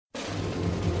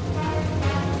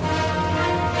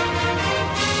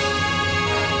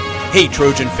Hey,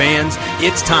 Trojan fans,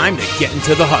 it's time to get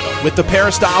into the huddle with the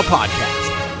Peristyle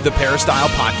Podcast. The Peristyle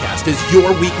Podcast is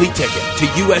your weekly ticket to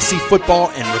USC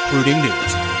football and recruiting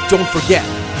news. Don't forget,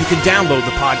 you can download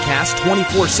the podcast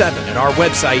 24/7 at our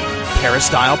website,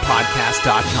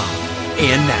 peristylepodcast.com.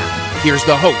 And now, here's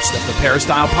the host of the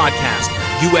Peristyle Podcast,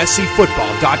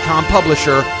 USCFootball.com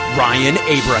publisher, Ryan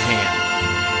Abraham.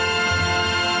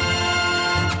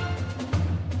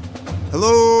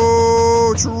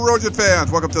 Hello, Trojan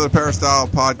fans. Welcome to the Peristyle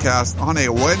Podcast on a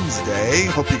Wednesday.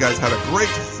 Hope you guys had a great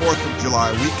 4th of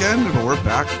July weekend. But we're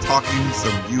back talking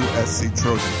some USC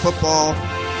Trojan football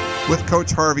with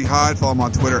Coach Harvey Hyde. Follow him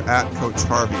on Twitter at Coach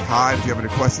Harvey Hyde. If you have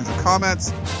any questions or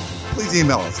comments, please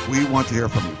email us. We want to hear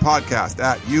from you. Podcast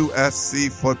at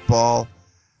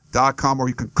USCFootball.com, or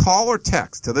you can call or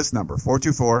text to this number,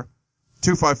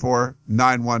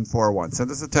 424-254-9141.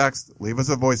 Send us a text. Leave us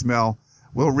a voicemail.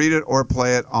 We'll read it or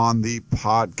play it on the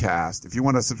podcast. If you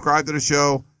want to subscribe to the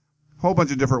show, a whole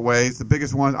bunch of different ways. The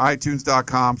biggest one,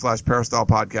 iTunes.com/Peristyle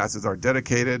Podcast is our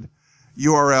dedicated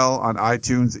URL on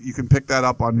iTunes. You can pick that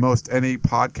up on most any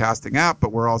podcasting app,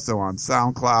 but we're also on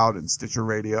SoundCloud and Stitcher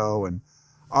Radio and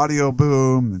Audio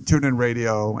Boom and TuneIn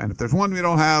Radio. And if there's one we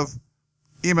don't have,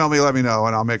 email me, let me know,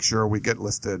 and I'll make sure we get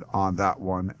listed on that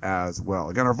one as well.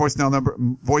 Again, our voicemail number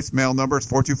is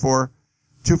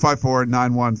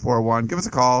 424-254-9141. Give us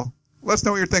a call. Let us know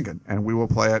what you're thinking, and we will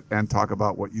play it and talk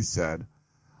about what you said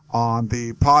on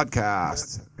the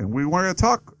podcast. And we wanted to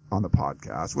talk on the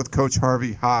podcast with Coach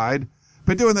Harvey Hyde.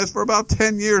 Been doing this for about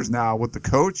 10 years now with the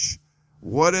coach.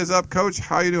 What is up, Coach?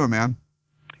 How you doing, man?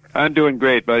 I'm doing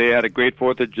great, buddy. I had a great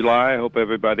 4th of July. I hope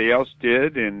everybody else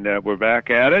did, and we're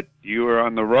back at it. You were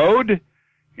on the road,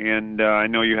 and I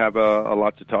know you have a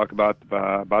lot to talk about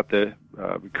the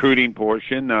recruiting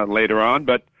portion later on,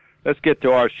 but let's get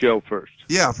to our show first.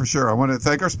 Yeah, for sure. I want to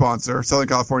thank our sponsor, Southern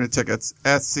California Tickets.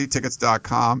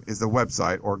 sctickets.com is the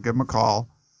website, or give them a call,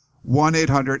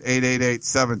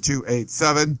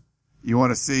 1-800-888-7287. You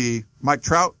want to see Mike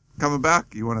Trout coming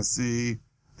back? You want to see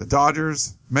the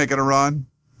Dodgers making a run?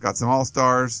 Got some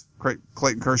All-Stars,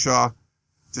 Clayton Kershaw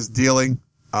just dealing.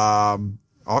 All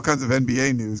kinds of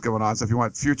NBA news going on. So if you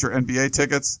want future NBA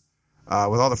tickets,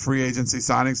 with all the free agency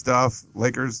signing stuff,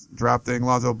 Lakers drafting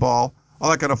Lonzo Ball,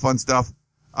 all that kind of fun stuff,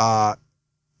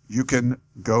 you can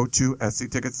go to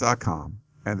sctickets.com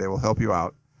and they will help you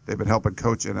out. They've been helping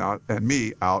Coach and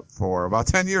me out for about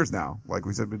 10 years now. Like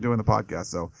we said, been doing the podcast.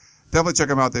 So definitely check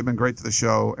them out. They've been great to the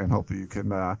show, and hopefully you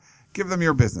can give them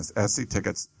your business,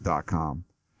 sctickets.com.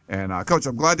 And Coach,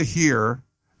 I'm glad to hear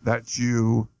that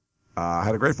you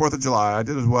had a great 4th of July. I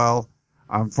did as well.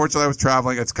 Unfortunately, I was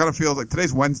traveling. It kind of feels like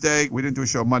today's Wednesday. We didn't do a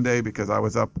show Monday because I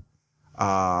was up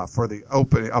for the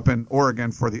opening, up in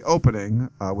Oregon for the opening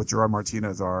with Gerard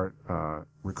Martinez, our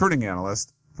recruiting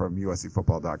analyst from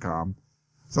USCFootball.com.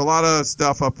 So a lot of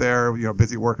stuff up there,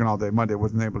 busy working all day Monday.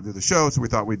 Wasn't able to do the show, so we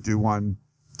thought we'd do one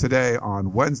today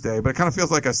on Wednesday. But it kind of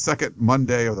feels like a second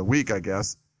Monday of the week, I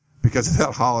guess, because of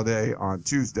that holiday on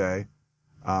Tuesday.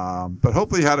 But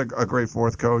hopefully you had a great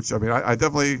 4th, Coach. I mean, I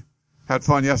definitely had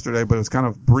fun yesterday, but it was kind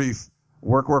of brief.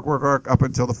 Work up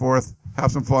until the 4th.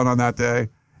 Have some fun on that day,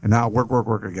 and now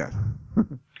work again.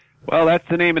 Well, that's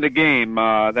the name of the game.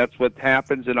 That's what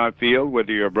happens in our field,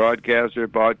 whether you're a broadcaster,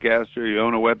 podcaster, you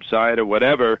own a website or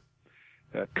whatever.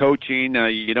 Coaching,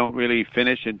 you don't really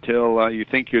finish until you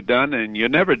think you're done, and you're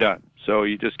never done. So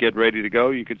you just get ready to go.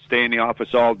 You could stay in the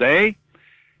office all day,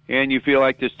 and you feel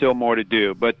like there's still more to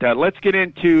do. But let's get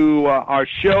into our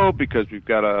show, because we've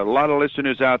got a lot of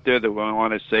listeners out there that we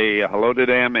want to say hello to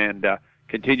them and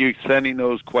continue sending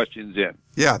those questions in.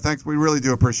 Yeah, thanks. We really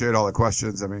do appreciate all the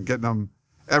questions. I mean, getting them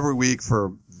every week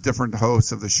for different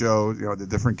hosts of the show, the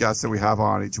different guests that we have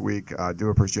on each week. Do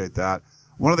appreciate that.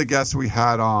 One of the guests we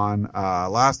had on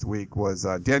last week was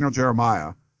Daniel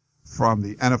Jeremiah from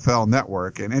the NFL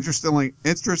Network. And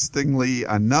interestingly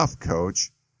enough,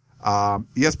 Coach,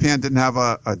 ESPN didn't have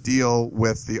a deal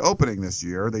with the opening this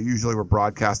year. They usually were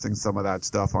broadcasting some of that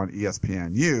stuff on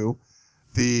ESPNU.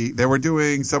 They were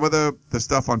doing some of the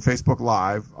stuff on Facebook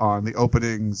Live on the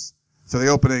openings. So the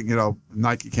opening,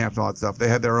 Nike camps and all that stuff, they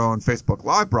had their own Facebook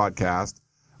Live broadcast,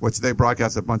 which they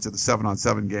broadcast a bunch of the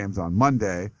 7-on-7 games on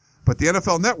Monday. But the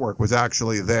NFL Network was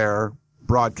actually there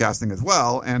broadcasting as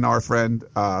well. And our friend,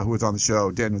 who was on the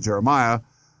show, Daniel Jeremiah,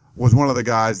 was one of the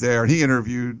guys there. And he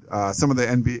interviewed, some of the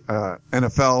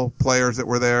NFL players that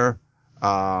were there,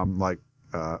 like,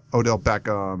 Odell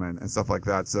Beckham and stuff like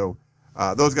that. So,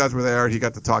 those guys were there. He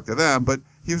got to talk to them, but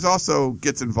he was also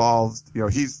gets involved.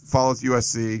 He follows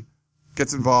USC,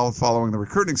 gets involved following the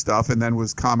recruiting stuff, and then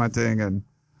was commenting and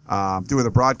doing the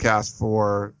broadcast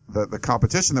for the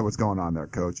competition that was going on there,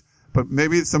 Coach. But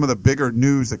maybe some of the bigger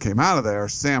news that came out of there,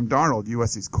 Sam Darnold,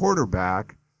 USC's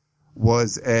quarterback,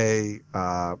 was a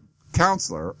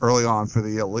counselor early on for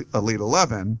the Elite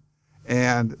 11,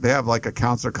 and they have like a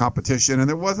counselor competition, and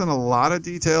there wasn't a lot of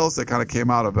details that kind of came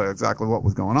out of exactly what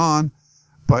was going on,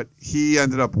 but he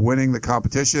ended up winning the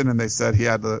competition, and they said he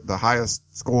had the highest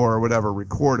score or whatever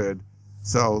recorded,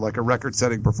 so like a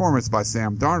record-setting performance by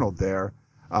Sam Darnold there.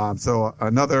 So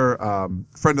another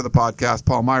friend of the podcast,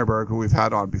 Paul Meyerberg, who we've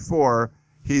had on before,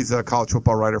 he's a college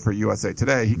football writer for USA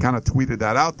Today. He kind of tweeted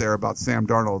that out there about Sam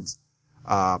Darnold's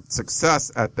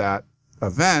success at that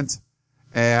event,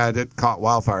 and it caught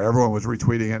wildfire. Everyone was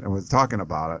retweeting it and was talking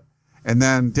about it. And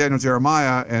then Daniel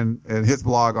Jeremiah and his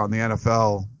blog on the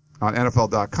NFL, on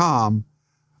NFL.com,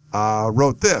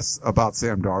 wrote this about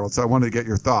Sam Darnold. So I wanted to get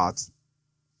your thoughts.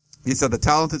 He said the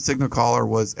talented signal caller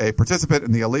was a participant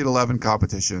in the Elite 11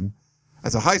 competition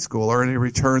as a high schooler, and he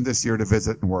returned this year to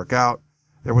visit and work out.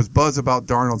 There was buzz about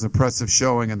Darnold's impressive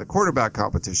showing in the quarterback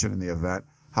competition in the event.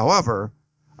 However,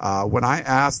 when I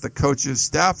asked the coaches,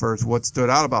 staffers, what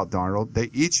stood out about Darnold, they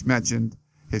each mentioned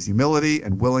his humility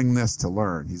and willingness to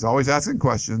learn. He's always asking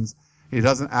questions. He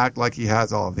doesn't act like he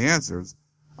has all of the answers.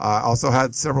 Also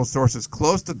had several sources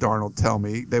close to Darnold tell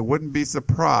me they wouldn't be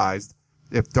surprised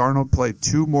if Darnold played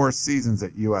 2 more seasons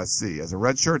at USC. As a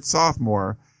redshirt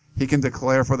sophomore, he can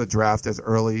declare for the draft as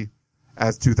early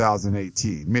as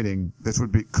 2018, meaning this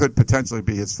could potentially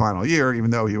be his final year,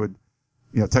 even though he would,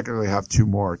 technically have 2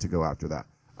 more to go after that.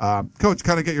 Coach,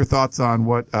 kind of get your thoughts on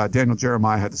what Daniel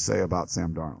Jeremiah had to say about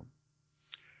Sam Darnold.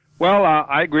 Well,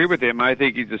 I agree with him. I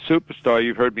think he's a superstar.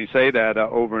 You've heard me say that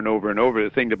over and over and over. The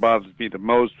thing that bothers me the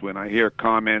most when I hear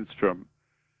comments from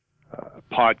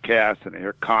podcasts and I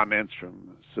hear comments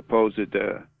from supposed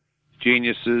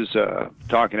geniuses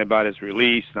talking about his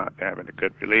release, not having a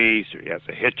good release, or he has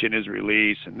a hitch in his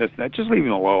release, and this and that. Just leave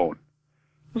him alone.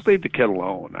 Just leave the kid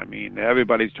alone. I mean,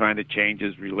 everybody's trying to change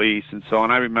his release and so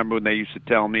on. I remember when they used to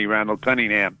tell me Randall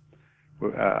Cunningham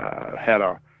had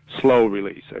a slow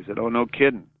release. I said, oh, no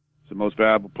kidding. He's the most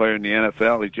valuable player in the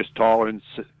NFL. He's just taller and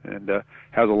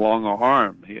has a longer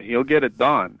arm. He'll get it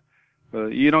done.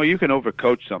 You can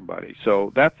overcoach somebody.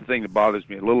 So that's the thing that bothers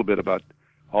me a little bit about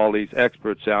all these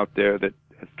experts out there that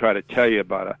try to tell you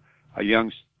about a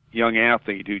young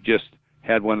athlete who just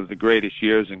had one of the greatest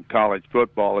years in college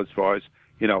football as far as,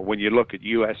 when you look at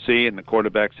USC and the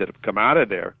quarterbacks that have come out of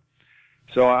there.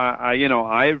 So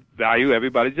I value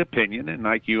everybody's opinion, and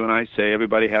like you and I say,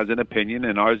 everybody has an opinion,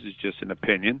 and ours is just an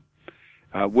opinion.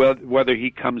 Whether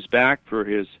he comes back for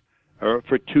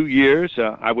 2 years,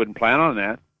 I wouldn't plan on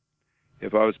that.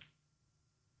 If I was,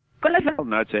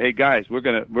 I'd say, hey guys, we're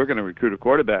gonna recruit a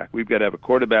quarterback. We've got to have a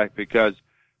quarterback, because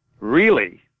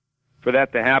really, for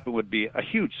that to happen would be a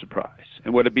huge surprise.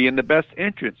 And would it be in the best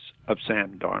interest of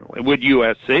Sam Darnold? It would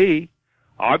USC,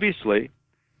 obviously,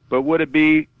 but would it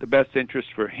be the best interest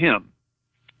for him?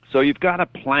 So you've got to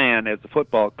plan as a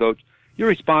football coach. You're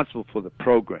responsible for the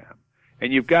program,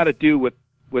 and you've got to do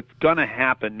what's going to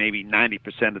happen maybe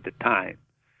 90% of the time.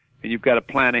 And you've got to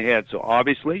plan ahead. So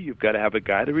obviously, you've got to have a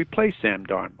guy to replace Sam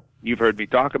Darnold. You've heard me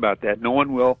talk about that. No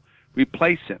one will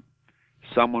replace him.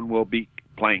 Someone will be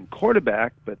playing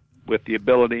quarterback, but with the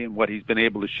ability and what he's been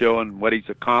able to show and what he's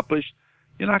accomplished,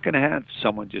 you're not going to have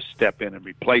someone just step in and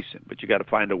replace him, but you got to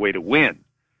find a way to win.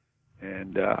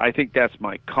 And I think that's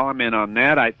my comment on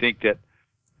that. I think that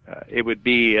it would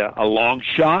be a long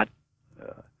shot,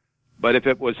 but if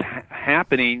it was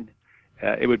happening,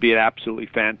 it would be absolutely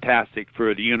fantastic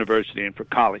for the university and for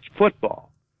college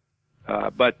football.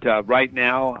 But right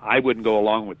now, I wouldn't go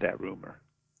along with that rumor.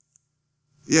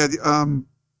 Yeah,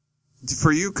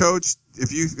 for you, Coach,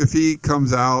 if he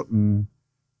comes out and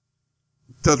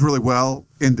does really well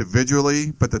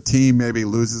individually, but the team maybe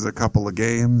loses a couple of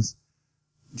games,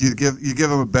 do you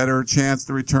give him a better chance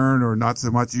to return, or not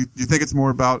so much? Do you think it's more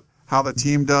about how the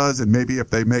team does, and maybe if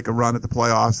they make a run at the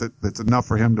playoffs, that's enough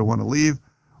for him to want to leave?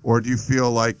 Or do you feel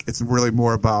like it's really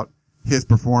more about his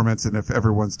performance, and if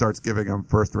everyone starts giving him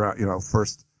first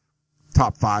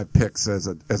top 5 picks as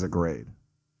a grade?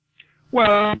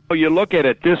 Well, you look at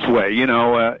it this way,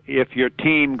 if your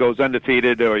team goes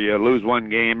undefeated or you lose one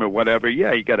game or whatever,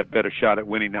 yeah, you got a better shot at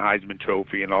winning the Heisman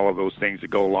Trophy and all of those things that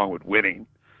go along with winning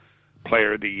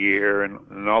Player of the Year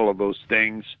and all of those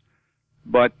things.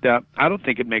 But I don't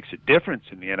think it makes a difference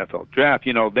in the NFL draft.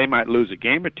 They might lose a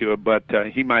game or two, but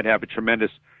he might have a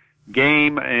tremendous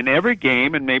game in every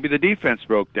game, and maybe the defense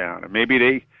broke down, or maybe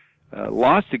they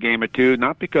lost a game or two,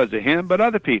 not because of him, but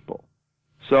other people.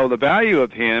 So the value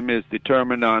of him is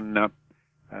determined on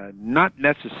not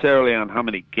necessarily on how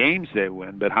many games they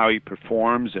win, but how he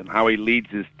performs and how he leads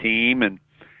his team and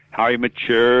how he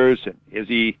matures, and is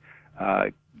he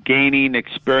gaining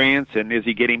experience, and is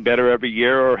he getting better every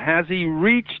year, or has he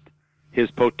reached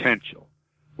his potential?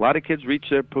 A lot of kids reach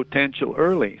their potential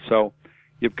early, so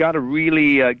you've got to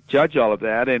really judge all of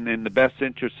that, and in the best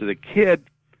interest of the kid,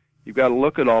 you've got to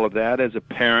look at all of that as a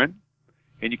parent,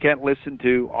 and you can't listen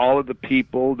to all of the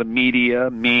people, the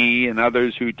media, me, and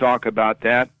others who talk about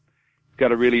that. You've got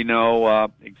to really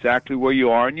know exactly where you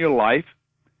are in your life,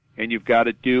 and you've got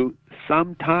to do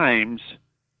sometimes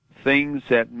things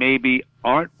that maybe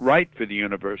aren't right for the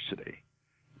university.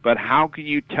 But how can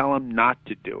you tell them not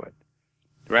to do it?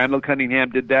 Randall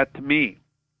Cunningham did that to me.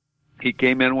 He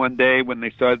came in one day when they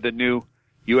started the new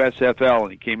USFL,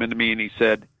 and he came into me and he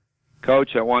said,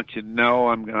 Coach, I want you to know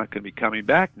I'm not going to be coming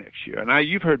back next year. And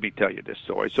you've heard me tell you this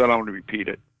story, so I don't want to repeat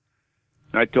it.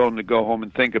 And I told him to go home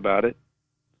and think about it.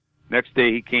 Next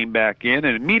day he came back in,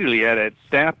 and immediately at a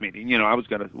staff meeting,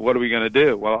 what are we going to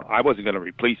do? Well, I wasn't going to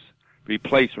replace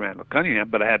Randall Cunningham,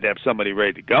 but I had to have somebody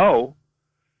ready to go.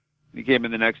 He came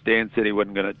in the next day and said he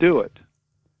wasn't going to do it.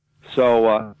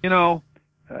 So,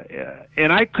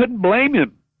 and I couldn't blame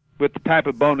him with the type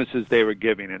of bonuses they were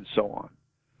giving and so on.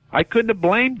 I couldn't have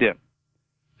blamed him.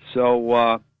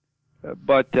 So,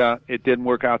 but it didn't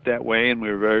work out that way, and we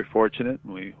were very fortunate.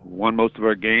 We won most of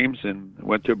our games and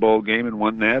went to a bowl game and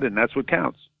won that, and that's what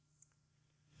counts.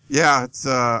 Yeah, it's,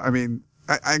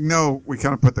 I know we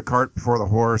kind of put the cart before the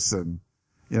horse, and,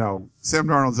 Sam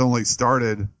Darnold's only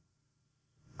started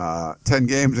 10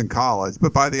 games in college,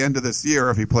 but by the end of this year,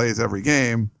 if he plays every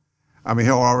game,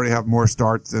 he'll already have more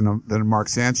starts than Mark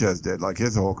Sanchez did, like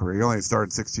his whole career. He only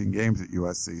started 16 games at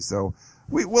USC, so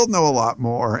we'll know a lot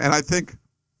more. And I think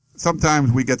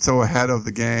sometimes we get so ahead of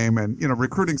the game, and,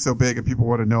 recruiting's so big and people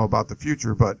want to know about the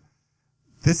future, but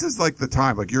this is like the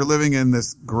time. Like, you're living in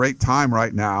this great time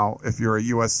right now if you're a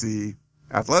USC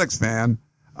athletics fan.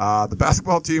 The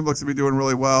basketball team looks to be doing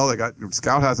really well.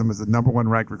 Scout has them as the number 1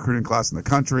 ranked recruiting class in the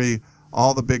country.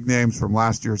 All the big names from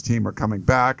last year's team are coming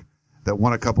back that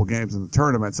won a couple games in the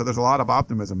tournament. So there's a lot of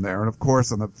optimism there. And of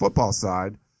course, on the football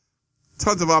side,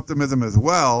 tons of optimism as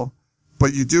well.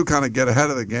 But you do kind of get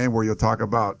ahead of the game where you'll talk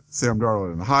about Sam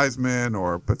Darnold and the Heisman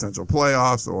or potential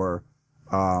playoffs or,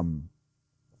 Sam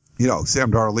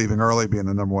Darnold leaving early, being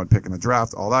the number 1 pick in the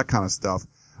draft, all that kind of stuff.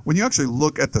 When you actually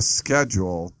look at the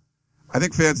schedule, I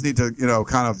think fans need to,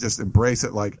 kind of just embrace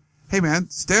it like, hey man,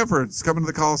 Stanford's coming to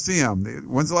the Coliseum.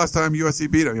 When's the last time USC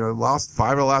beat them? Lost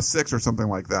 5 of the last 6 or something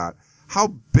like that. How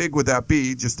big would that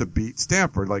be just to beat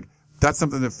Stanford? Like, that's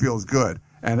something that feels good.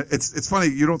 And it's funny,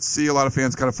 you don't see a lot of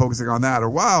fans kind of focusing on that. Or,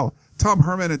 wow, Tom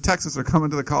Herman and Texas are coming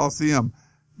to the Coliseum.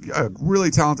 A really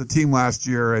talented team last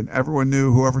year, and everyone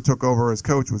knew whoever took over as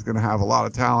coach was going to have a lot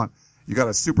of talent. You got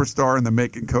a superstar in the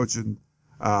making, coach and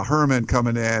Herman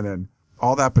coming in, and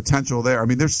all that potential there.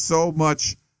 There's so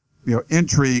much,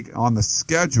 intrigue on the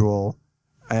schedule,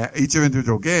 each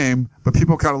individual game, but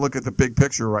people kind of look at the big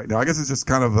picture right now. I guess it's just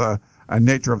kind of a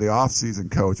nature of the off-season,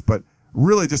 coach, but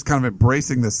really just kind of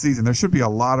embracing the season. There should be a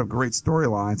lot of great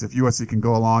storylines if USC can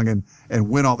go along and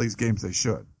win all these games they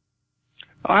should.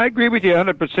 I agree with you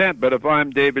 100%, but if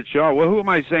I'm David Shaw, well, who am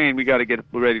I saying we got to get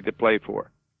ready to play for?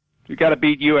 We got to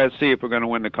beat USC if we're going to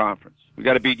win the conference. We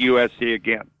got to beat USC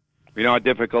again. We know how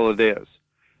difficult it is.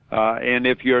 And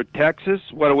if you're Texas,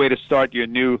 what a way to start your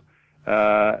new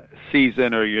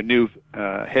season or your new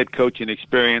head coaching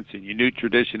experience and your new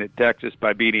tradition at Texas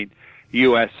by beating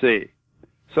USC.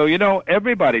 So,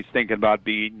 everybody's thinking about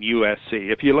beating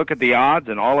USC. If you look at the odds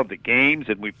in all of the games,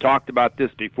 and we've talked about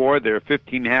this before, they're a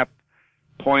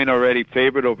 15.5-point already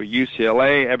favorite over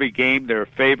UCLA. Every game they're a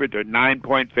favorite. They're a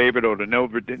 9-point favorite over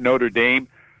Notre Dame.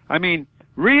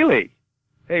 Really?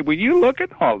 Hey, when you look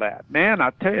at all that, man,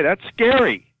 I'll tell you, that's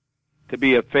scary to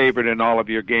be a favorite in all of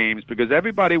your games because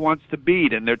everybody wants to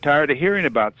beat, and they're tired of hearing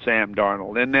about Sam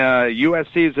Darnold. And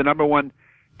USC is the number 1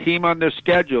 team on their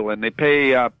schedule, and they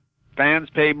pay fans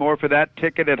pay more for that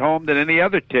ticket at home than any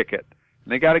other ticket.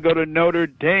 And they got to go to Notre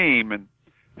Dame, and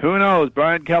who knows,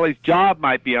 Brian Kelly's job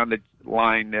might be on the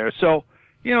line there. So,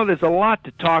 there's a lot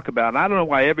to talk about. And I don't know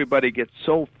why everybody gets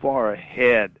so far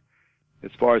ahead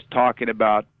as far as talking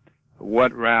about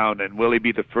what round and will he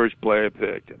be the first player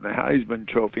picked and the Heisman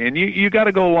Trophy. And you got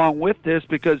to go along with this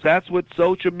because that's what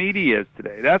social media is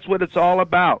today. That's what it's all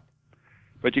about.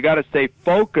 But you got to stay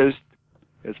focused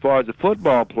as far as a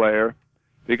football player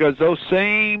because those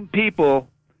same people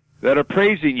that are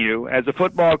praising you as a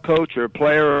football coach or a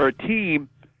player or a team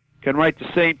can write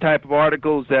the same type of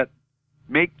articles that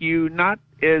make you not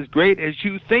as great as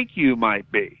you think you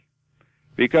might be.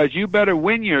 Because you better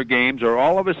win your games or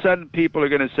all of a sudden people are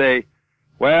going to say,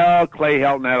 well, Clay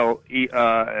Helton,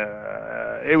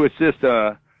 it was just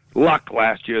a luck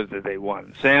last year that they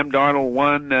won. Sam Darnold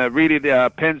won. Really,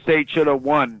 Penn State should have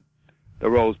won the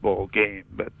Rose Bowl game,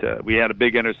 but we had a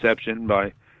big interception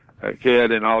by a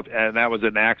kid, and that was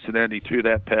an accident. He threw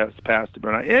that pass to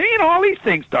Bernard. And, all these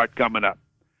things start coming up.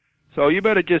 So you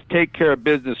better just take care of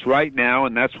business right now,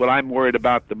 and that's what I'm worried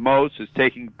about the most, is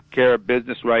taking care of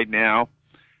business right now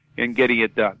and getting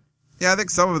it done. Yeah, I think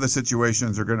some of the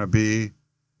situations are going to be,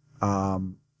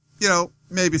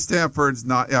 maybe Stanford's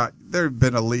not, they've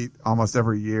been elite almost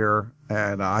every year,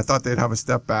 and I thought they'd have a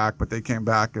step back, but they came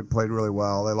back and played really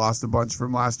well. They lost a bunch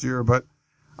from last year, but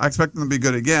I expect them to be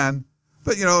good again.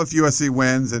 But, if USC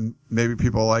wins and maybe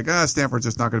people are like, Stanford's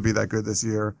just not going to be that good this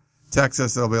year.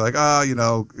 Texas, they'll be like,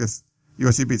 if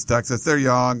USC beats Texas, they're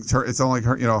young. It's only,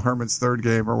 Herman's third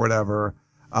game or whatever,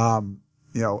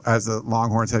 as a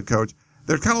Longhorns head coach.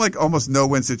 They're kind of like almost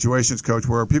no-win situations, Coach,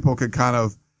 where people can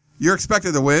you're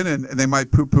expected to win and they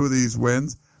might poo-poo these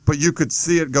wins, but you could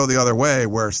see it go the other way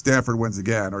where Stanford wins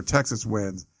again or Texas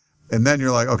wins. And then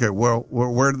you're like, okay, well,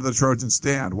 where did the Trojans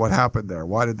stand? What happened there?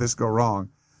 Why did this go wrong?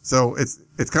 So it's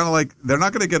kind of like they're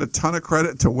not going to get a ton of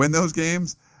credit to win those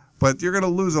games, but you're going to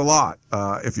lose a lot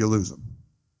if you lose them.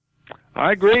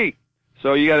 I agree.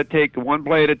 So you got to take one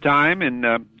play at a time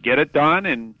and get it done,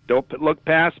 and don't look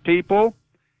past people,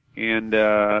 and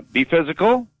be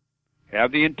physical,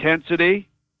 have the intensity,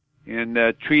 and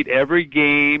treat every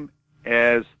game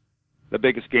as the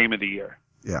biggest game of the year.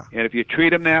 Yeah. And if you treat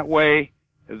them that way,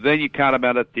 then you count them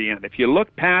out at the end. If you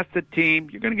look past the team,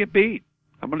 you're going to get beat.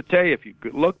 I'm going to tell you, if you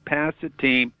look past the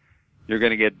team, you're going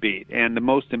to get beat. And the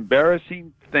most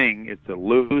embarrassing thing is to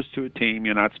lose to a team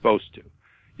you're not supposed to.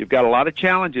 You've got a lot of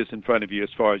challenges in front of you as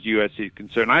far as USC is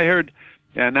concerned. I heard,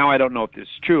 and now I don't know if this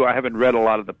is true, I haven't read a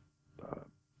lot of the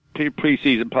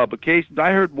preseason publications.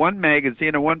 I heard one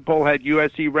magazine or one poll had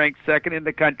USC ranked second in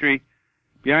the country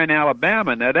behind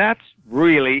Alabama. Now, that's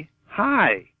really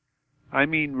high. I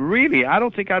mean, really, I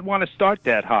don't think I'd want to start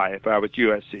that high if I was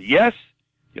USC. Yes,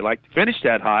 you like to finish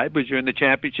that high because you're in the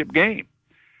championship game.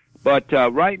 But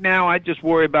right now, I just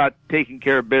worry about taking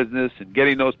care of business and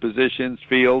getting those positions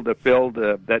filled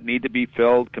that need to be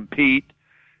filled, compete,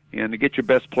 and to get your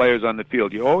best players on the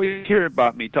field. You always hear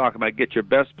about me talking about get your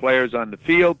best players on the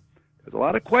field. There's a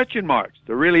lot of question marks.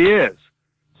 There really is.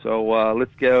 So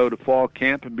let's go to fall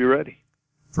camp and be ready.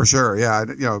 For sure, yeah.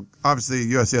 Obviously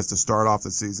USC has to start off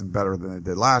the season better than it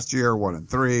did last year,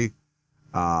 1-3.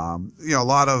 A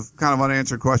lot of kind of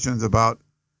unanswered questions about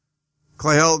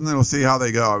Clay Helton, and we'll see how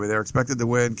they go. I mean, they're expected to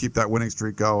win, keep that winning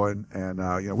streak going,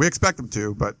 and we expect them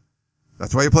to, but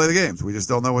that's why you play the games. We just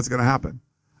don't know what's going to happen.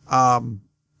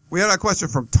 We had a question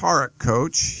from Tarek,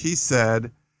 Coach. He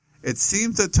said, it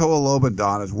seems that Toa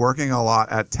Lobendon is working a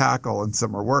lot at tackle in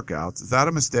summer workouts. Is that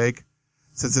a mistake?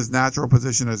 Since his natural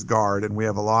position is guard, and we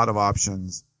have a lot of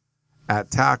options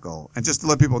at tackle. And just to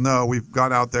let people know, we've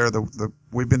gone out there,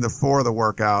 we've been to 4 of the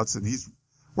workouts, and he's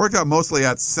worked out mostly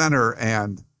at center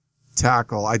and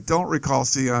tackle. I don't recall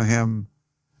seeing him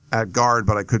at guard,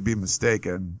 but I could be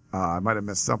mistaken. I might have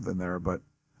missed something there, but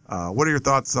what are your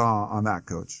thoughts on that,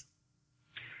 Coach?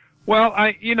 Well,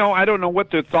 I don't know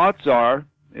what their thoughts are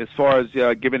as far as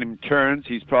giving him turns.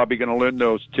 He's probably going to learn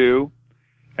those too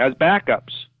as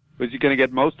backups. Because he's going to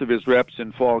get most of his reps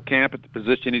in fall camp at the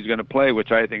position he's going to play,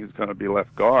 which I think is going to be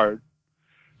left guard.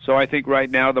 So I think right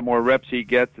now the more reps he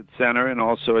gets at center and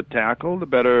also at tackle, the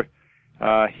better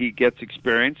he gets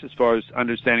experience as far as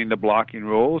understanding the blocking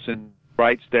rules and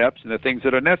right steps and the things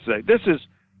that are necessary. This is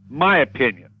my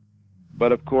opinion.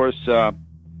 But, of course,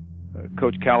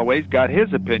 Coach Callaway's got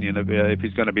his opinion of if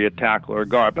he's going to be a tackle or a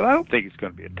guard. But I don't think he's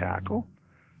going to be a tackle.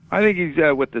 I think he's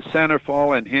with the center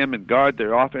fall and him and guard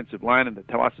their offensive line and the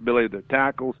possibility of their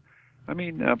tackles. I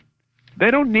mean, they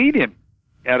don't need him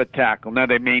at a tackle. Now,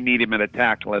 they may need him at a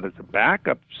tackle as a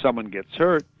backup if someone gets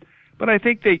hurt. But I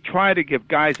think they try to give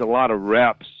guys a lot of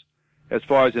reps as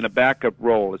far as in a backup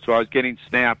role, as far as getting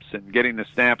snaps and getting the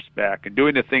snaps back and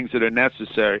doing the things that are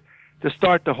necessary to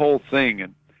start the whole thing.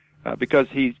 And because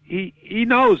he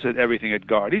knows everything at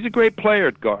guard. He's a great player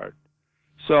at guard.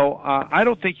 So I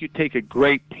don't think you take a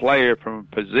great player from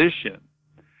a position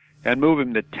and move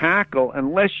him to tackle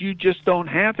unless you just don't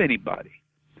have anybody.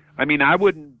 I mean, I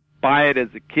wouldn't buy it as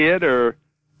a kid, or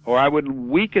I wouldn't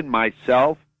weaken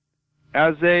myself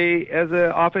as a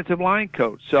offensive line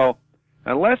coach. So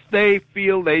unless they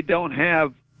feel they don't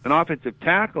have an offensive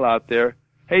tackle out there,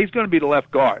 hey, he's going to be the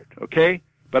left guard, okay?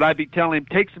 But I'd be telling him,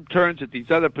 take some turns at these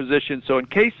other positions so in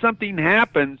case something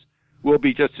happens, we'll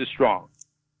be just as strong.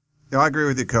 I agree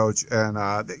with you, Coach. And,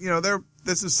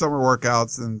 this is summer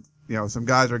workouts and, some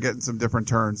guys are getting some different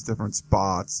turns, different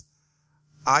spots.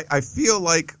 I feel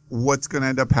like what's going to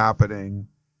end up happening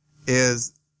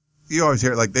is you always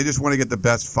hear, like, they just want to get the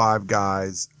best 5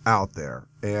 guys out there.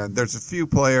 And there's a few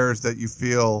players that you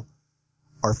feel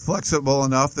are flexible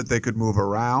enough that they could move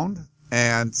around.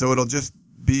 And so it'll just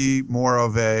be more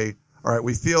of a, all right,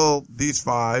 we feel these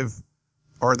 5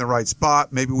 are in the right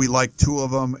spot. Maybe we like 2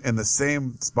 of them in the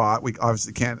same spot. We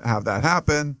obviously can't have that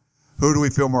happen. Who do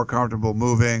we feel more comfortable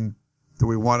moving? Do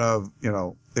we want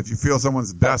to, if you feel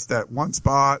someone's best at one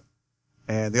spot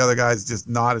and the other guy's just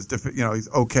not as he's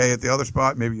okay at the other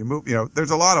spot, maybe you move,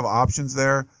 there's a lot of options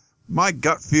there. My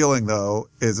gut feeling, though,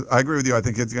 is I agree with you. I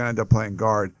think he's going to end up playing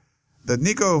guard. The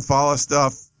Nico Falah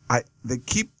stuff,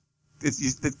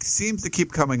 it seems to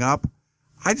keep coming up.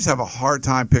 I just have a hard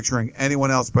time picturing anyone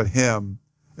else but him,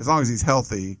 as long as he's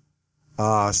healthy,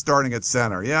 starting at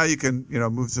center. Yeah, you can,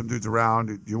 move some dudes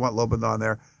around. You want Lobendon on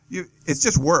there. It's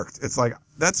just worked. It's like,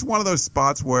 that's one of those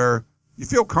spots where you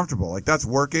feel comfortable. Like, that's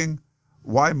working.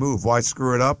 Why move? Why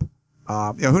screw it up?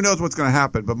 Who knows what's going to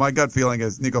happen, but my gut feeling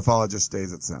is Nico Falah just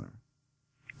stays at center.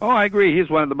 Oh, I agree. He's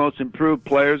one of the most improved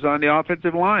players on the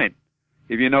offensive line.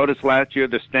 If you notice last year,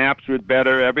 the snaps were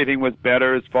better. Everything was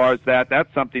better as far as that.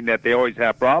 That's something that they always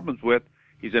have problems with.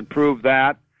 He's improved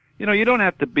that. You don't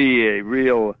have to be a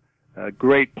real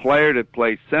great player to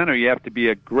play center. You have to be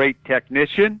a great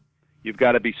technician. You've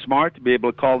got to be smart to be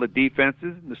able to call the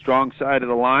defenses and the strong side of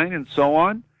the line and so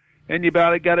on. And you've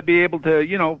got to be able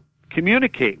to,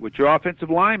 communicate with your offensive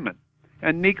linemen.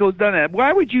 And Nico's done that.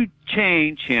 Why would you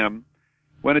change him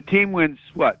when a team wins,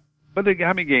 how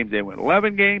many games they win?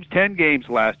 11 games, 10 games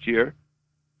last year.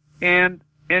 And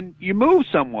you move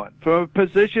someone from a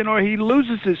position or he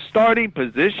loses his starting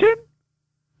position?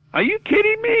 Are you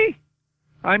kidding me?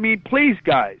 I mean, please,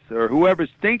 guys, or whoever's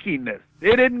thinking this,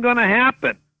 it isn't going to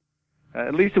happen.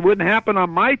 At least it wouldn't happen on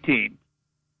my team.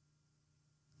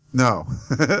 No.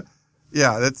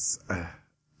 Yeah, that's,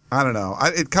 I don't know.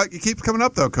 It keeps coming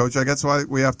up, though, Coach. I guess why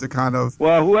we have to kind of.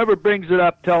 Well, whoever brings it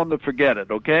up, tell them to forget it,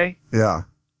 okay? Yeah.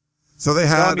 So they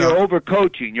had. Tell them you're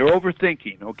overcoaching. You're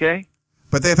overthinking, okay?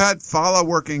 But they've had Falah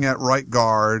working at right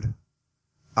guard.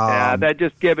 Yeah, they're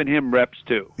just giving him reps,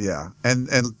 too. Yeah. And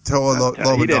Toa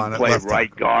Lobendon he didn't play at left right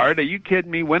tackle. Guard. Are you kidding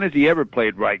me? When has he ever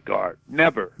played right guard?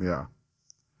 Never. Yeah.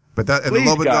 But that, and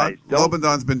Please, guys,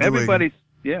 Lobendon's been doing. Everybody's,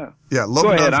 yeah. Yeah, Lobendon's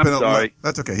Go ahead, I'm been. sorry.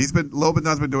 That's okay.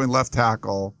 Lobendon's been doing left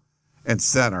tackle and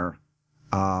center,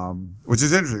 which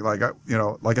is interesting. Like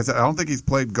I said, I don't think he's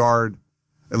played guard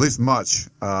at least much.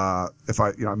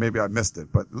 Maybe I missed it,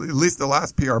 but at least the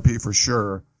last PRP for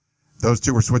sure, those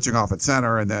two were switching off at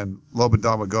center, and then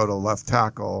Lobendon would go to left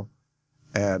tackle,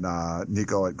 and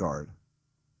Nico at guard.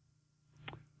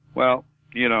 Well,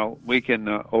 we can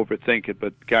overthink it,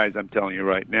 but guys, I'm telling you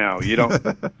right now, you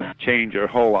don't change your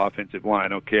whole offensive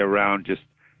line, around just,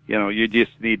 you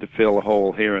just need to fill a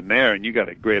hole here and there, and you got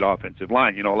a great offensive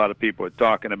line. A lot of people are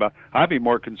talking about, I'd be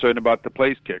more concerned about the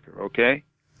place kicker, okay?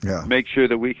 Yeah. Make sure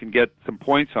that we can get some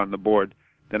points on the board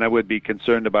than I would be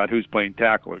concerned about who's playing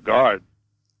tackle or guard.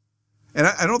 And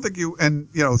I don't think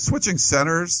switching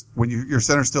centers when your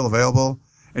center's still available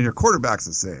and your quarterback's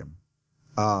the same.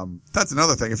 That's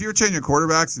another thing. If you were changing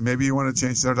quarterbacks and maybe you want to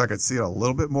change centers, I could see it a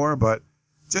little bit more, but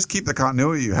just keep the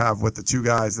continuity you have with the two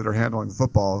guys that are handling the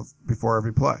football before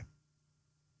every play.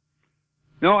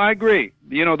 No, I agree.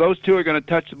 Those two are going to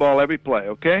touch the ball every play,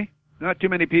 okay? Not too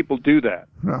many people do that.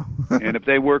 No. And if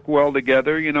they work well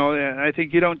together, I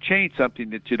think you don't change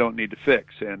something that you don't need to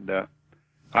fix. And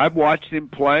I've watched him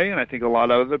play, and I think a lot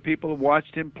of other people have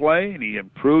watched him play, and he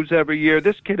improves every year.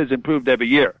 This kid has improved every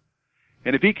year.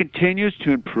 And if he continues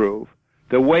to improve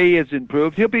the way he has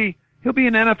improved, he'll be an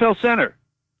NFL center.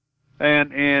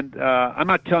 And I'm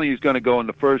not telling you he's going to go in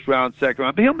the first round, second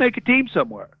round, but he'll make a team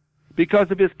somewhere because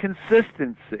of his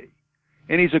consistency.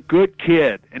 And he's a good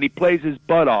kid, and he plays his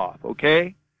butt off,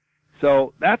 okay?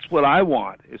 So that's what I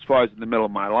want as far as in the middle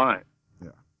of my line.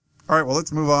 Yeah. All right, well,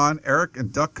 let's move on. Eric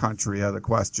in Duck Country had a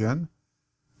question.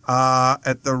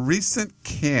 At the recent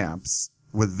camps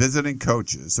with visiting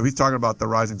coaches, so he's talking about the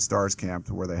Rising Stars camp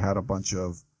where they had a bunch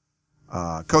of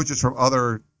coaches from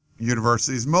other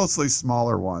universities, mostly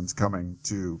smaller ones, coming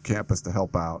to campus to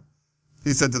help out.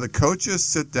 He said, do the coaches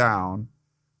sit down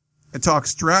and talk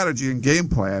strategy and game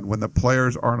plan when the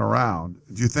players aren't around?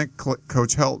 Do you think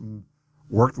Coach Helton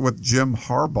worked with Jim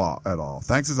Harbaugh at all?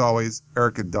 Thanks as always,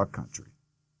 Eric in Duck Country.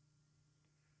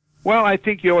 Well, I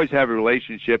think you always have a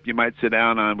relationship. You might sit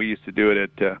down on, we used to do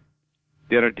it at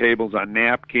dinner tables on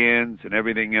napkins and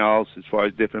everything else as far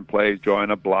as different plays, drawing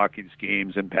up blocking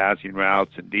schemes and passing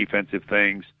routes and defensive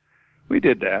things. We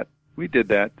did that.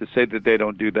 To say that they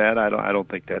don't do that, I don't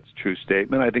think that's a true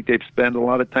statement. I think they've spent a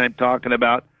lot of time talking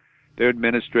about their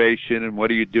administration and what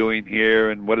are you doing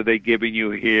here and what are they giving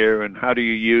you here and how do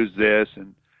you use this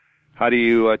and How do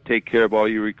you take care of all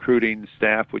your recruiting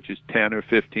staff, which is 10 or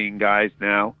 15 guys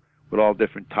now with all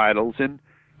different titles? And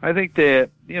I think that,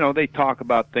 they talk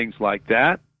about things like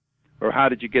that, or how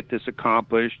did you get this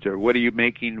accomplished, or what are you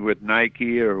making with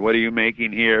Nike, or what are you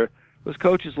making here? Those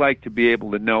coaches like to be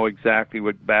able to know exactly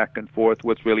what back and forth,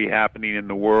 what's really happening in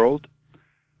the world.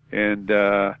 And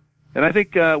I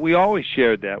think we always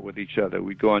shared that with each other.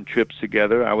 We'd go on trips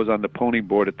together. I was on the pony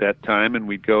board at that time, and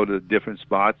we'd go to different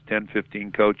spots, 10,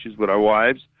 15 coaches with our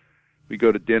wives. We'd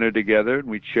go to dinner together, and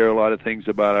we'd share a lot of things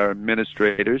about our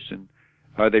administrators, and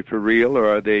are they for real, or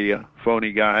are they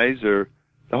phony guys, or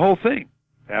the whole thing.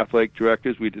 Athletic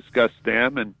directors, we discussed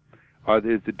them, and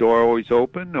is the door always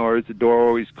open, or is the door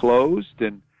always closed?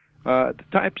 And the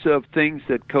types of things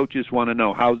that coaches want to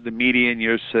know. How's the media in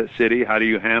your city? How do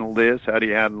you handle this? How do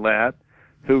you handle that?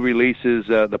 Who releases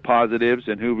the positives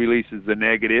and who releases the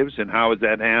negatives, and how is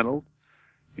that handled?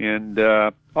 And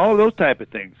all of those type of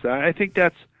things. I think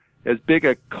that's as big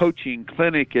a coaching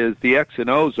clinic as the X and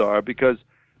O's are, because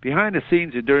behind the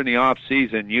scenes and during the off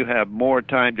season, you have more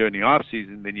time during the off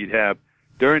season than you'd have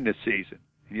during the season.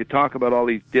 And you talk about all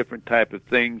these different type of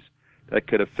things that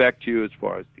could affect you as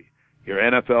far as your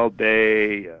NFL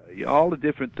day, all the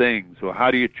different things. Well, how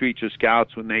do you treat your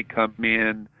scouts when they come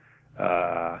in?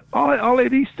 All of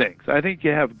these things. I think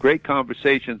you have great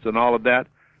conversations and all of that.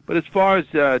 But as far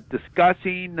as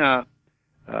discussing a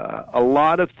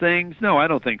lot of things, no, I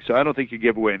don't think so. I don't think you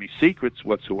give away any secrets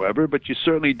whatsoever, but you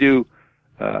certainly do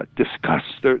discuss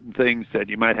certain things that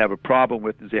you might have a problem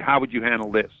with and say, how would you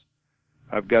handle this?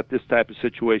 I've got this type of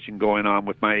situation going on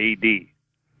with my AD.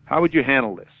 How would you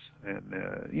handle this? And,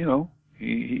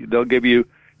 they'll give you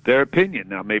their opinion.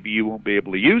 Now, maybe you won't be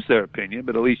able to use their opinion,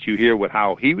 but at least you hear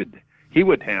how he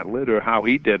would handle it, or how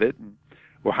he did it,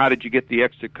 or how did you get the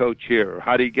extra coach here, or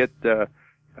how do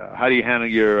you handle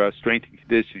your strength and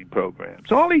conditioning program?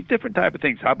 So all these different type of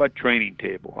things. How about training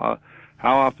table?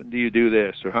 How often do you do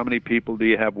this, or how many people do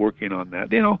you have working on that?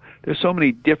 There's so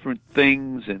many different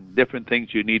things and different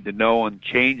things you need to know on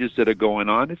changes that are going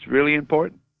on. It's really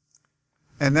important.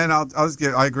 And then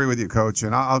I agree with you, Coach,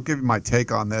 and I'll give you my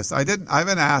take on this. I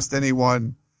haven't asked any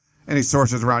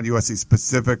sources around USC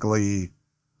specifically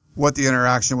what the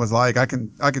interaction was like. I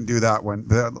can do that when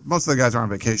most of the guys are on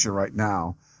vacation right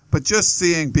now. But just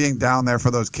being down there for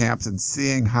those camps and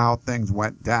seeing how things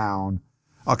went down,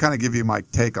 I'll kind of give you my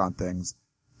take on things.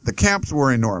 The camps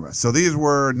were enormous. So these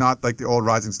were not like the old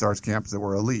Rising Stars camps that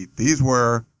were elite. These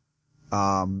were,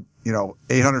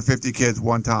 850 kids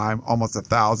one time, almost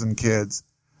 1,000 kids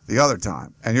the other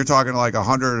time. And you're talking like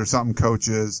 100 or something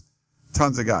coaches,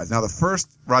 tons of guys. Now the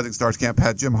first Rising Stars camp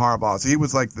had Jim Harbaugh. So he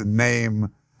was like the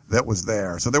name that was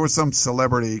there. So there was some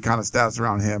celebrity kind of status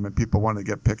around him, and people wanted to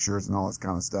get pictures and all this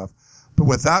kind of stuff. But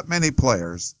with that many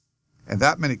players and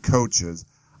that many coaches,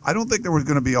 I don't think there was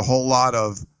going to be a whole lot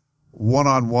of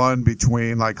one-on-one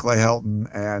between like Clay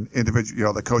Helton and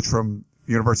individual, the coach from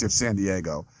University of San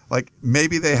Diego. Like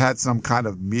maybe they had some kind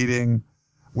of meeting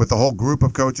with the whole group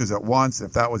of coaches at once,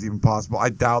 if that was even possible. I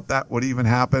doubt that would even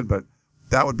happen, but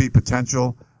that would be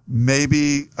potential.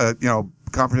 Maybe,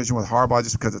 conversation with Harbaugh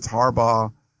just because it's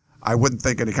Harbaugh. I wouldn't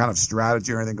think any kind of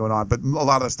strategy or anything going on, but a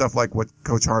lot of stuff like what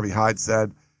Coach Harvey Hyde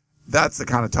said, that's the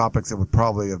kind of topics that would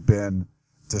probably have been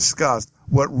discussed.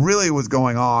 What really was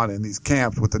going on in these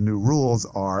camps with the new rules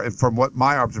are, and from what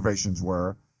my observations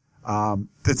were,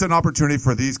 it's an opportunity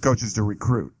for these coaches to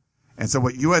recruit. And so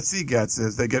what USC gets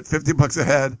is they get $50 a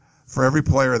head for every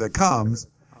player that comes.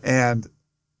 And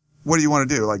what do you want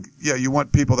to do? Like, yeah, you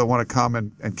want people that want to come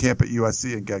and camp at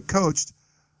USC and get coached.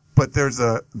 But there's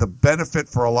the benefit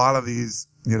for a lot of these,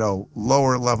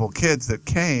 lower level kids that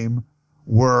came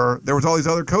there was all these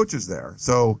other coaches there.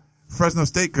 So Fresno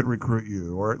State could recruit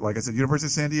you, or like I said, University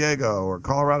of San Diego or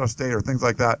Colorado State or things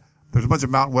like that. There's a bunch of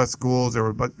Mountain West schools. There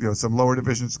were, some lower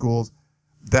division schools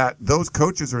that those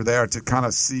coaches are there to kind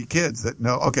of see kids that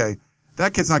know, okay,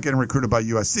 that kid's not getting recruited by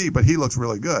USC, but he looks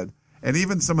really good. And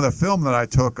even some of the film that I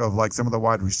took of like some of the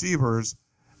wide receivers,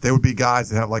 they would be guys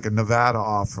that have like a Nevada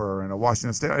offer and a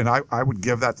Washington State. And I would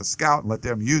give that to scout and let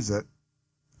them use it.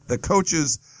 The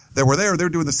coaches that were there, they're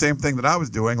doing the same thing that I was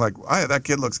doing. Like, oh, that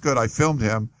kid looks good. I filmed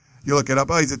him. You look it up.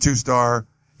 Oh, he's a 2-star.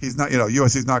 He's not,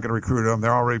 USC's not going to recruit him.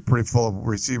 They're already pretty full of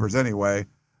receivers anyway.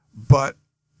 But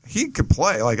he could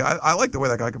play. Like, I like the way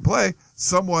that guy can play.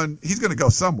 He's going to go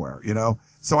somewhere,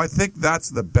 So I think that's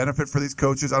the benefit for these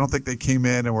coaches. I don't think they came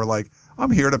in and were like,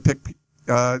 I'm here to pick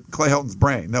Clay Helton's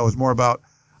brain. No, it's more about,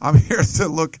 I'm here to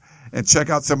look and check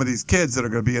out some of these kids that are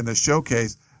going to be in this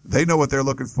showcase. They know what they're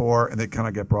looking for, and they kind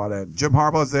of get brought in. Jim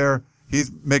Harbaugh's there.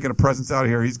 He's making a presence out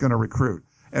here. He's going to recruit.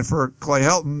 And for Clay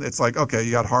Helton, it's like, okay, you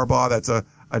got Harbaugh. That's a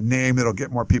a name that'll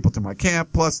get more people to my camp.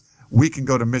 Plus, we can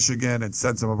go to Michigan and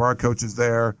send some of our coaches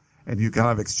there, and you kind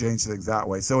of exchange things that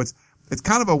way. So it's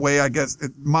kind of a way, I guess,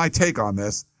 my take on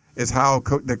this is how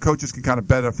the coaches can kind of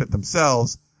benefit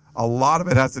themselves. A lot of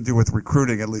it has to do with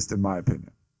recruiting, at least in my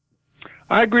opinion.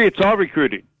 I agree. It's all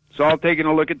recruiting. It's all taking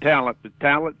a look at talent. The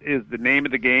talent is the name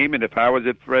of the game, and if I was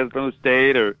at Fresno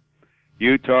State or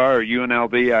Utah or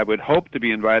UNLV, I would hope to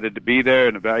be invited to be there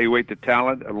and evaluate the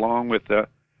talent along with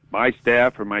my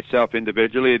staff or myself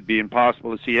individually. It'd be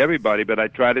impossible to see everybody, but I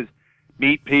try to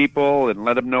meet people and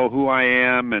let them know who I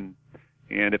am, and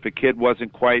if a kid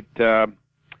wasn't quite the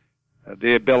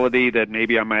ability that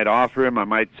maybe I might offer him, I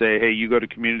might say, hey, you go to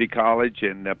community college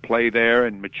and play there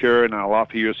and mature, and I'll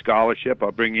offer you a scholarship.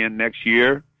 I'll bring you in next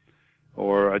year.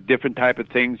 Or a different type of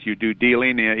things. You do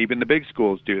dealing. Even the big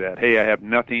schools do that. Hey, I have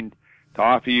nothing to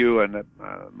offer you, and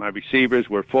my receivers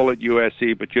were full at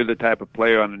USC, but you're the type of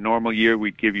player on a normal year,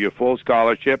 we'd give you a full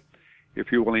scholarship. If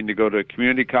you're willing to go to a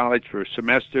community college for a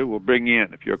semester, we'll bring you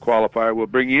in. If you're a qualifier, we'll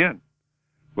bring you in.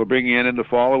 We'll bring you in the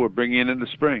fall, or we'll bring you in the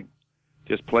spring.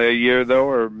 Just play a year, though,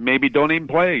 or maybe don't even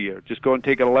play a year. Just go and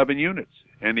take 11 units,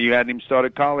 and you hadn't even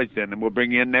started college then, and we'll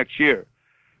bring you in next year.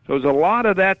 So there's a lot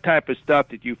of that type of stuff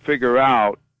that you figure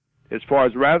out as far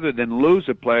as rather than lose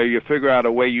a player, you figure out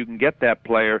a way you can get that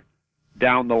player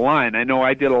down the line. I know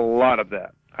I did a lot of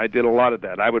that.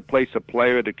 I would place a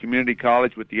player at a community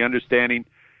college with the understanding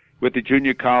with the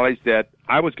junior college that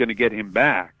I was going to get him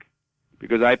back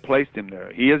because I placed him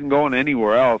there. He isn't going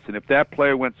anywhere else, and if that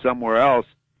player went somewhere else,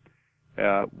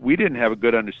 we didn't have a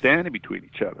good understanding between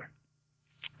each other.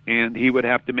 And he would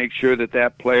have to make sure that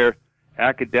that player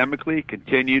academically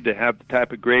continued to have the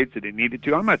type of grades that he needed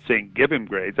to. I'm not saying give him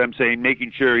grades. I'm saying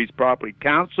making sure he's properly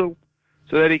counseled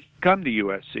so that he can come to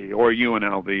USC or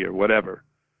UNLV or whatever.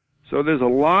 So there's a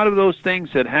lot of those things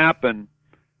that happen,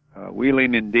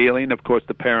 wheeling and dealing. Of course,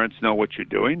 the parents know what you're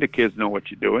doing. The kids know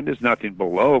what you're doing. There's nothing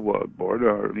below board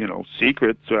or,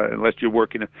 secrets unless you're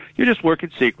just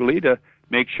working secretly to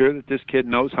make sure that this kid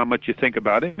knows how much you think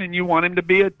about him and you want him to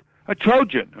be a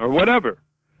Trojan or whatever.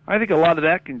 I think a lot of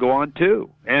that can go on, too.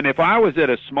 And if I was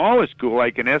at a smaller school,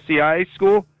 like an SEIA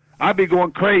school, I'd be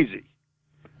going crazy.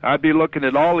 I'd be looking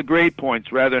at all the grade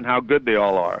points rather than how good they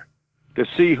all are to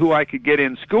see who I could get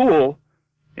in school,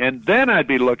 and then I'd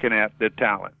be looking at the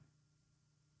talent.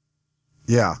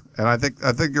 Yeah, and I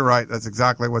think you're right. That's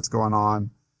exactly what's going on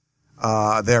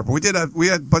there. But we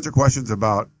had a bunch of questions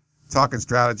about talking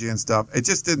strategy and stuff. It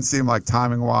just didn't seem like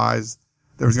timing-wise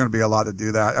there was going to be a lot to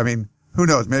do that. I mean, who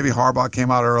knows? Maybe Harbaugh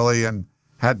came out early and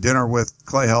had dinner with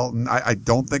Clay Helton. I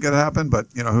don't think it happened, but,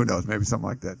 who knows? Maybe something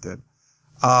like that did.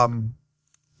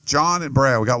 John and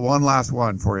Brea, we got one last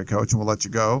one for you, Coach, and we'll let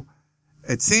you go.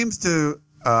 It seems to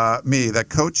me that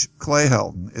Coach Clay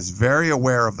Helton is very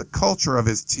aware of the culture of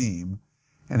his team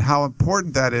and how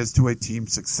important that is to a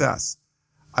team's success.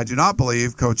 I do not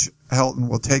believe Coach Helton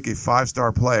will take a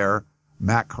 5-star player,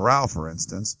 Matt Corral, for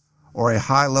instance, or a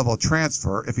high-level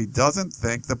transfer if he doesn't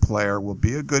think the player will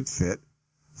be a good fit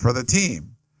for the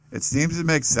team. It seems to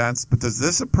make sense, but does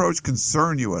this approach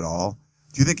concern you at all?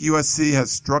 Do you think USC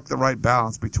has struck the right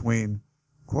balance between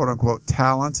quote-unquote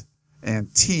talent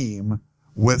and team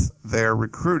with their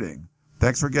recruiting?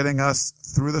 Thanks for getting us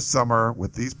through the summer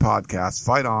with these podcasts.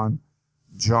 Fight on,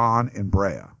 John and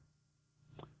Brea.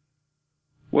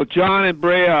 Well, John and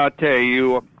Brea, I'll tell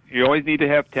you, you always need to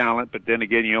have talent, but then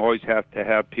again, you always have to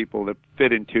have people that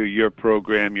fit into your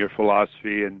program, your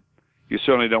philosophy, and you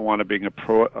certainly don't want to bring a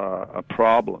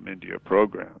problem into your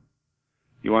program.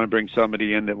 You want to bring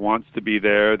somebody in that wants to be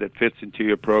there, that fits into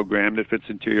your program, that fits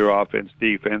into your offense,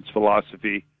 defense,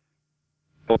 philosophy,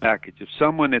 full package. If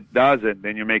someone that doesn't,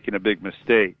 then you're making a big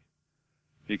mistake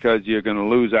because you're going to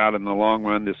lose out in the long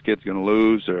run. This kid's going to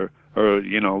lose or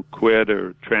quit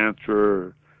or transfer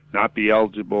or not be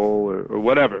eligible or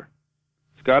whatever.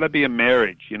 It's got to be a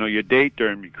marriage. You date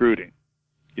during recruiting.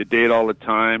 You date all the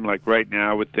time. Like right now,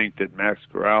 I would think that Max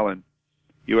Corral and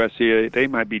USC, they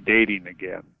might be dating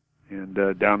again.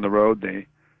 And down the road, they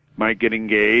might get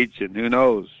engaged, and who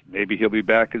knows? Maybe he'll be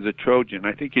back as a Trojan.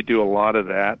 I think you do a lot of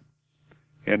that.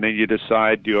 And then you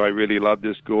decide, do I really love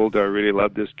this school? Do I really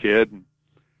love this kid? And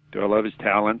do I love his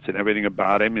talents and everything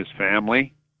about him, his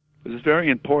family? It's very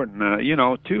important,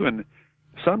 too. And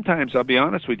sometimes, I'll be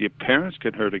honest with you, parents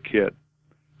can hurt a kid.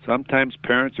 Sometimes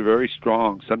parents are very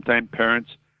strong. Sometimes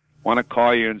parents want to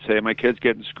call you and say, my kid's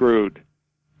getting screwed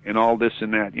and all this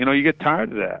and that. You get tired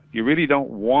of that. You really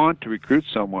don't want to recruit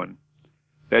someone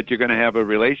that you're going to have a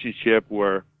relationship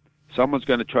where someone's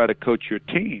going to try to coach your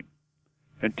team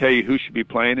and tell you who should be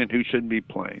playing and who shouldn't be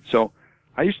playing. So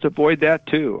I used to avoid that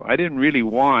too. I didn't really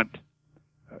want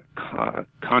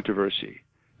controversy.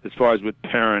 as far as with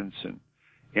parents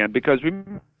and because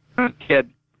a kid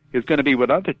is going to be with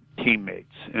other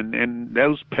teammates, and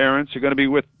those parents are going to be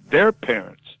with their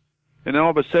parents. And then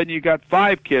all of a sudden you got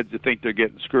 5 kids that think they're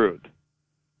getting screwed.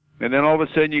 And then all of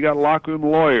a sudden you got locker room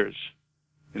lawyers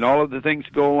and all of the things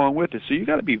that go along with it. So you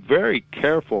got to be very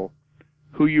careful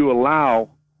who you allow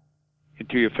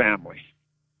into your family.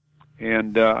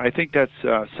 And I think that's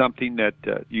something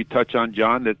that you touch on,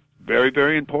 John, that's very,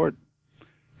 very important.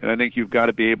 And I think you've got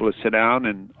to be able to sit down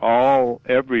and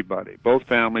everybody, both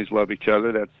families love each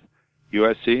other. That's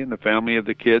USC and the family of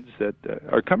the kids that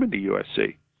are coming to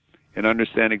USC, and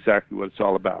understand exactly what it's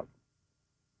all about.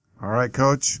 All right,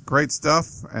 Coach. Great stuff,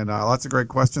 and lots of great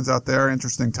questions out there,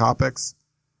 interesting topics.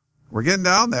 We're getting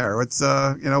down there. It's,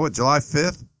 with July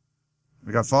 5th,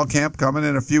 we got fall camp coming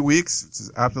in a few weeks, which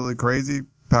is absolutely crazy.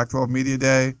 Pac-12 Media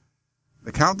Day.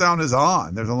 The countdown is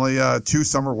on. There's only 2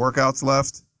 summer workouts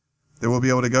left that we'll be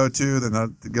able to go to,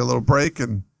 then get a little break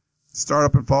and start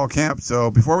up in fall camp. So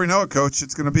before we know it, Coach,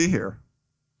 it's going to be here.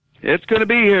 It's going to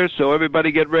be here, so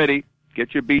everybody get ready.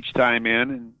 Get your beach time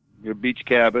in, and your beach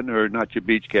cabin, or not your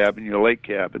beach cabin, your lake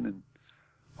cabin, and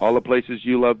all the places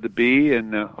you love to be,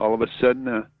 and all of a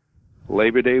sudden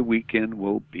Labor Day weekend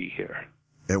will be here.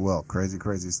 It will. Crazy,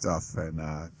 crazy stuff. And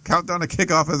countdown to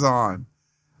kickoff is on.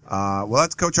 Well,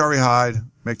 that's Coach Harvey Hyde.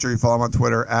 Make sure you follow him on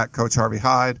Twitter at Coach Harvey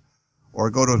Hyde, or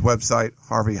go to his website,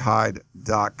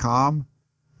 harveyhyde.com.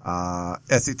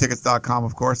 sctickets.com,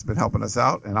 of course, has been helping us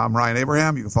out. And I'm Ryan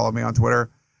Abraham. You can follow me on Twitter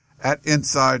at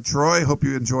Inside Troy. Hope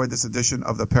you enjoyed this edition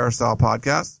of the Peristyle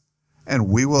Podcast, and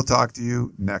we will talk to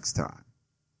you next time.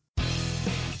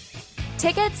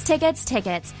 Tickets, tickets,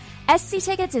 tickets. SC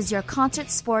Tickets is your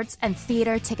concert, sports, and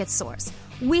theater ticket source.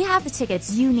 We have the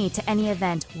tickets you need to any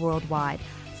event worldwide.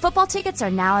 Football tickets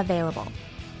are now available.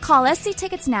 Call SC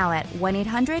Tickets now at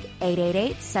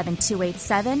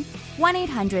 1-800-888-7287,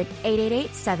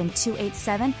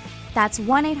 1-800-888-7287. That's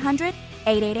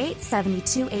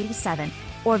 1-800-888-7287.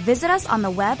 Or visit us on the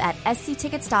web at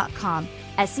sctickets.com.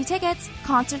 SC Tickets,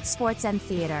 concert, sports, and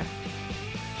theater.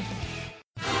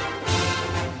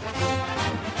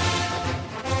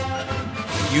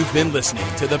 You've been listening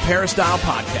to the Peristyle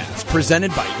Podcast,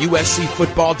 presented by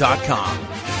USCFootball.com.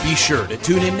 Be sure to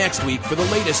tune in next week for the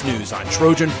latest news on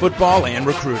Trojan football and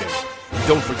recruiting. And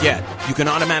don't forget, you can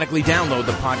automatically download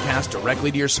the podcast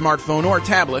directly to your smartphone or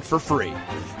tablet for free.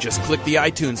 Just click the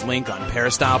iTunes link on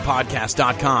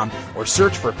peristylepodcast.com or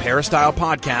search for Peristyle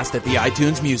Podcast at the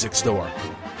iTunes Music Store.